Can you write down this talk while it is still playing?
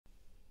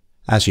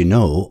As you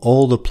know,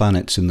 all the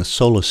planets in the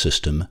solar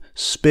system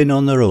spin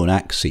on their own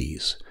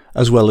axes,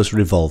 as well as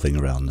revolving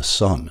around the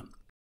Sun.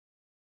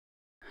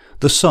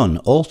 The Sun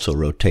also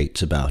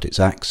rotates about its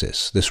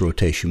axis. This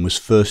rotation was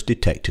first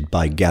detected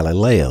by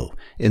Galileo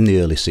in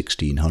the early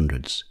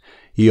 1600s.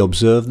 He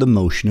observed the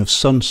motion of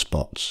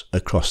sunspots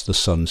across the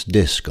Sun's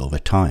disk over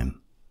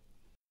time.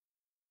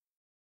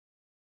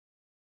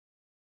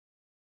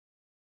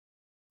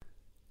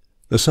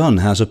 The Sun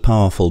has a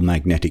powerful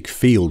magnetic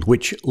field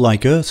which,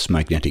 like Earth's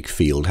magnetic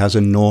field, has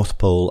a north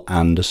pole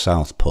and a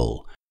south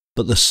pole.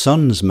 But the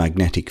Sun's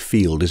magnetic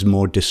field is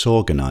more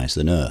disorganized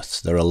than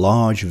Earth's. There are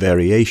large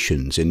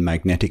variations in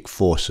magnetic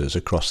forces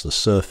across the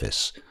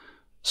surface.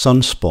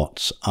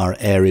 Sunspots are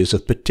areas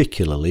of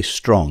particularly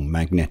strong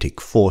magnetic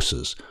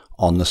forces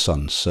on the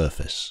Sun's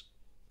surface.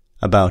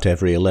 About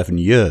every 11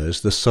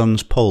 years, the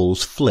Sun's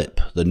poles flip.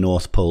 The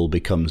North Pole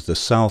becomes the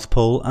South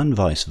Pole and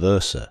vice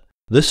versa.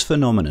 This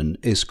phenomenon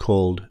is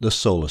called the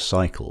solar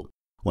cycle.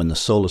 When the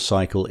solar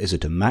cycle is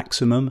at a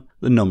maximum,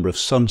 the number of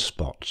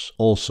sunspots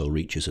also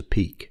reaches a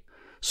peak.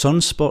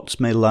 Sunspots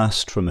may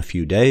last from a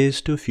few days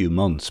to a few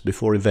months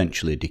before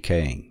eventually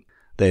decaying.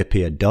 They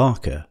appear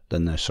darker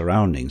than their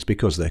surroundings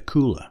because they're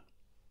cooler.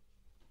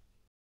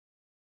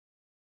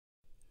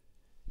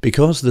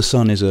 Because the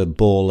Sun is a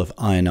ball of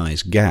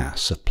ionized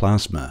gas, a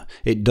plasma,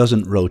 it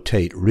doesn't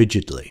rotate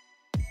rigidly.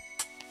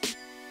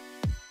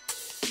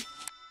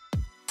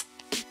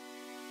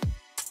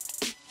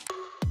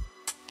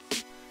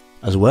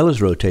 As well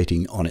as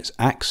rotating on its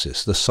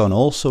axis, the Sun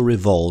also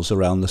revolves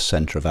around the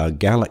centre of our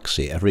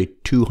galaxy every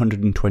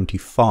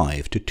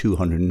 225 to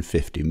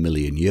 250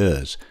 million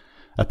years,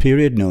 a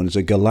period known as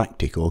a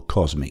galactic or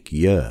cosmic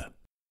year.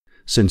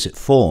 Since it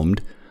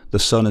formed, the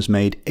Sun has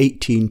made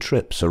 18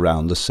 trips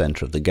around the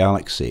centre of the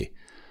galaxy,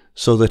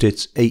 so that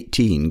it's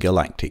 18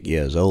 galactic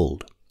years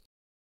old.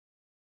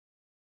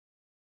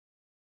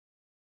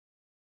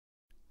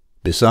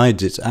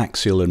 Besides its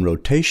axial and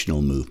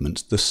rotational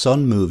movements, the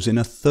Sun moves in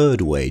a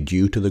third way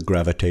due to the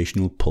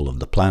gravitational pull of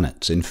the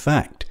planets. In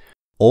fact,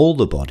 all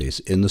the bodies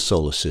in the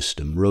solar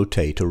system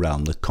rotate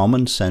around the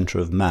common centre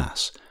of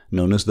mass,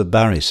 known as the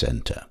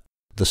barycenter.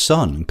 The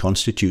Sun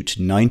constitutes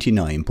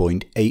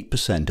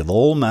 99.8% of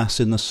all mass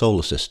in the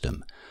solar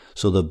system,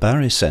 so the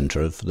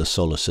barycenter of the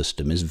solar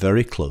system is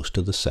very close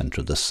to the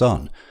centre of the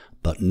Sun,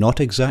 but not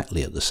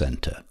exactly at the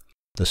centre.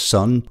 The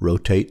Sun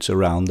rotates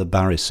around the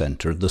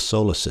barycenter of the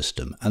solar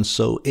system, and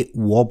so it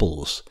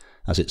wobbles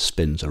as it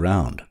spins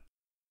around.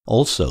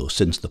 Also,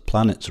 since the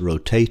planets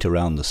rotate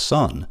around the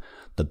Sun,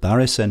 the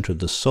barycenter of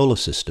the solar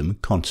system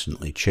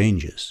constantly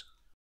changes.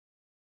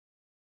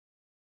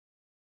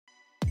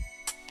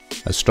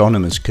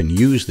 Astronomers can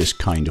use this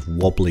kind of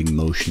wobbling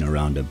motion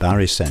around a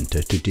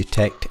barycenter to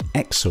detect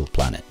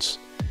exoplanets.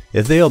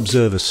 If they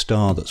observe a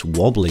star that's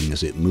wobbling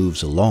as it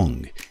moves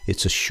along,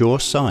 it's a sure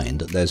sign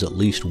that there's at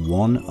least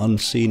one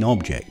unseen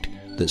object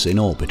that's in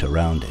orbit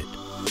around it.